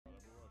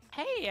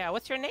Hey,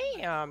 what's your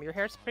name? Your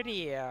hair's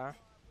pretty.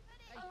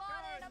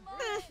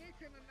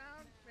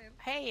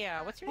 Hey,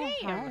 what's your name?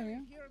 Hi.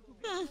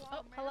 Oh,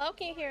 hello,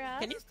 can you hear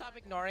us? Can you stop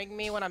ignoring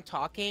me when I'm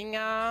talking?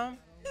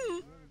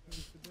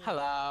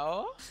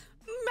 Hello?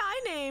 My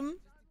name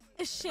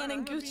is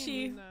Shannon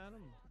Gucci.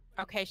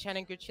 Okay,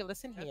 Shannon Gucci,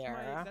 listen here.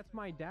 That's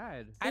my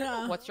dad. I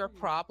don't know what's your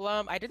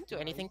problem. I didn't do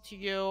anything to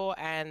you,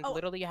 and Oh.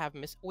 literally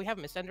we have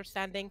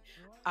misunderstanding.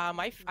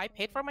 I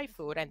paid for my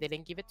food and they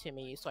didn't give it to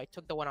me, so I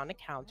took the one on the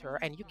counter,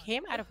 and you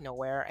came out of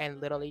nowhere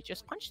and literally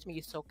just punched me.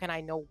 So can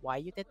I know why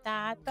you did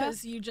that?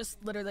 Because you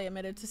just literally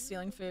admitted to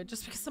stealing food.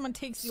 Just because someone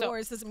takes So-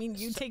 yours doesn't mean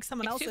you take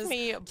someone Excuse else's.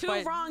 me, Two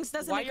but wrongs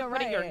doesn't why make are a you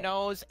putting right. your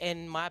nose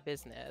in my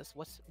business?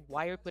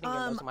 Why are you putting your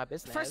nose in my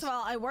business? First of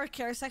all, I work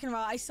here. Second of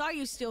all, I saw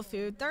you steal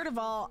food. Third of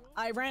all,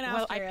 I ran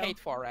well, after you. I paid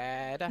for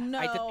it. No,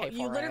 I did pay for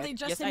you literally it.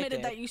 just Yes, admitted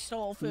I that you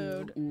stole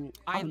food.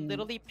 I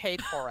literally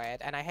paid for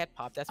it, and I had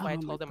pop. That's why I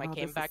Oh told my him I God,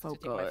 came this is back so to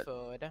take my good.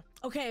 food.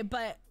 Okay,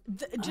 but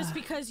just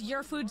because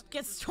your food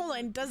gets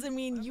stolen doesn't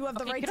mean you have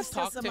the Okay, right you to could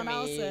steal have talked to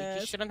someone me.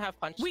 else's. You shouldn't have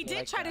punched We me did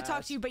like try to talk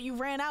that. to you, but you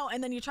ran out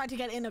and then you tried to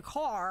get in a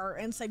car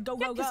and said, go,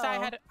 go, go. Because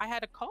I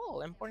had a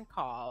call, important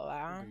call.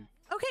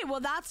 Okay, well,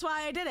 that's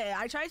why I did it.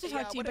 I tried to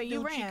talk to you, but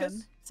you ran.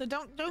 So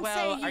don't Well,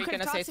 say are you you could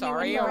gonna have say talked to me when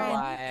sorry you or ran.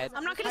 what?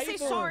 I'm not gonna say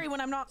sorry when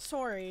I'm not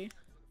sorry.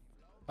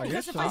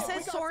 Because if I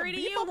said sorry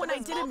to you when I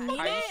didn't mean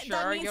Are you it, sure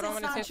that means you don't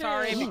it's want to not say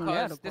sorry? true.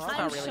 Because this is I'm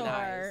not really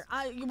sure.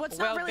 nice. What's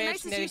Well, not really bitch,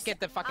 nice is then you get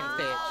the fucking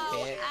bitch,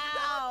 bitch.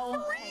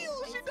 Ow.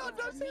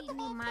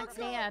 My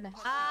dad.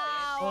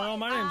 Ow. Well,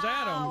 my name's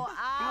Adam. Ow.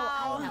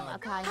 Ow.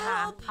 Okay, hi.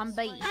 Help. I'm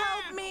B.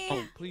 Help me.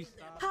 Oh, please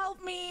stop.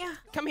 Help me.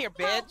 Come here,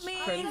 Help bitch. me.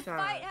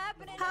 Fight Help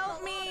me.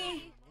 Help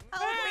me.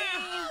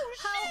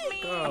 Help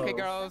me. Okay,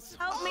 girls.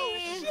 Help me.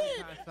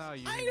 I saw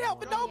you. I ain't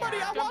helping nobody.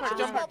 I'm Jump her, watching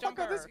this jump her, jump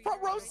motherfucker. This her.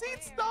 front row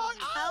seats, dog.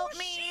 Help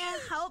me.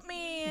 Help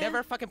me.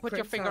 Never fucking put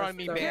your finger on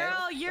me, bitch.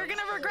 Girl, you're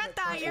gonna regret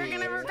that. You're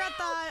gonna regret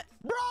that.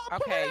 Bro, pull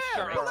Okay, it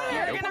sure. in, pull it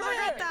You're in, gonna pull it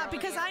regret in. that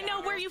because I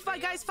know where you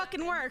guys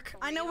fucking work.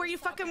 I know where you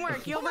fucking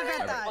work. You'll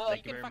regret that. Well,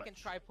 Thank you you can very fucking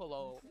try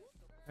pull.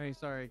 Hey,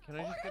 sorry. Can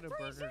I just get a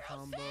burger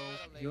combo?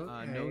 You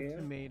No okay?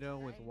 tomato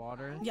with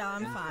water. Yeah,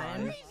 I'm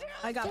fine.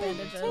 I got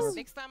bandages.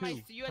 Next time I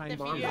see you at the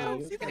Tiny VU,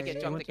 bombs. you're gonna get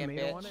You jumped want again,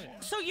 tomato on bitch.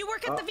 it? So you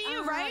work at the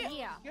VU, right?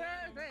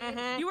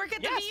 Yeah. You work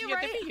at the Yes, VU, you're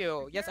at right? the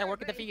VU. Yes, I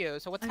work at the VU.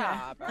 So what's Okay.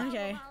 up?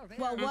 Okay.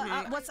 Well,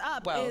 what's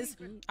up Well, is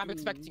I'm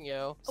expecting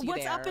you. See you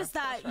what's up there. is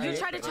that you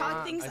try to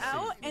talk things I see.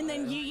 out and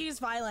then you use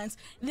violence.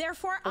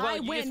 Therefore, Well, I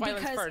you win used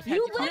violence because first. you Had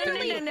you talked to me,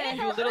 literally.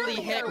 you literally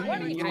hit What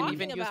are me. you You didn't talking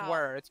even use about?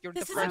 words. You're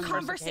This the is a first person to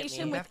hit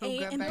conversation me. with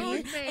A and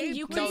B, and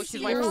you No, please she's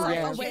see my yourself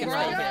friend. away She can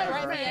from stay it. here.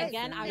 Threaten me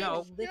again. I No.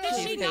 will Did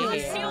literally she Stay not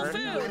here. steal food?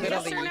 Yes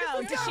Literally. or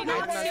no? Did she I'm not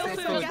not steal stealing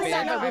food? food, Yes bitch.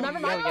 or no? I'm a Remember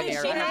my millionaire. Did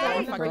I she have not?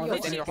 one fucking Did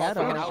kid in she your get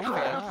whole fucking her?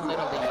 outfit.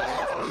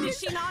 Literally. Did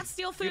she not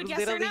steal food? You Yes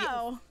or literally-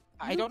 no?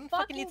 I don't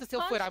fucking need to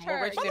steal food. I'm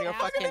more rich than your Motherfucker,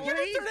 fucking. then you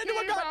didn't turn into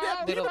a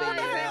goddamn Literally. what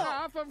the hell?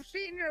 Off of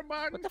senior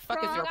button. What the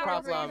fuck is your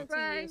problem?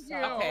 Thank you.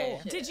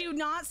 Okay. Did you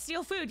not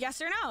steal food?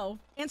 Yes or no?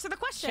 Answer the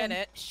question.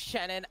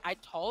 Shannon, I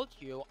told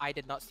you I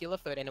did not steal a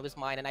food and it was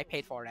mine and I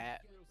paid for it.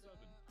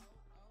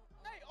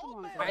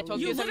 I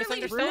told you it's a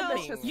literally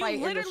misunderstanding. no, Just fight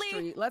in the literally-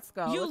 street. Let's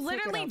go. You Let's take it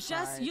literally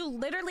outside. you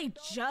literally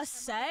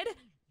just said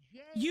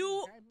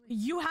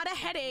you had a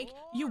headache.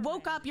 You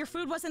woke up. Your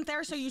food wasn't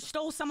there, so you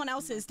stole someone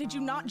else's. Did you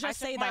not I just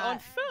took say my that? own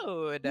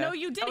food. No,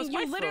 you That was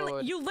didn't. my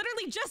food. You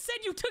literally just said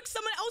you took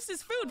someone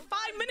else's food 5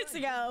 minutes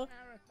ago.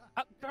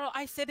 Girl,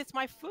 I said it's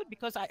my food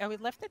because I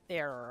left it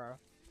there.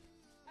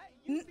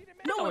 No, know it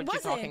what you're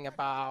wasn't. talking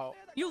about.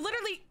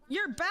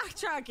 You're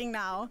backtracking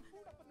now.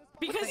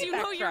 Because What you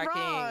know you're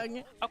backtracking?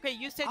 wrong. Okay,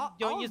 you said All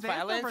don't use this over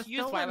violence.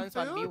 Use stolen violence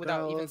on me food?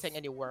 without even Girls. saying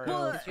any words.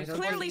 Well, Use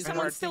clearly words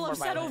someone's still more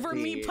upset over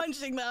violence. me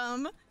punching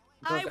them. Girls,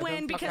 I I win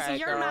don't- because Okay,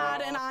 you're girl.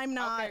 mad and I'm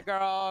not. Okay,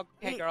 girl.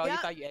 Okay, girl. You Yep,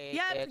 thought you ate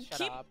yep. it.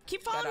 Shut up.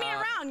 Keep following Shut me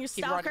up. around, you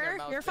Keep running your stalker.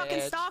 mouth, You're a fucking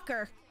bitch.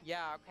 stalker.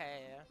 Yeah,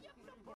 okay.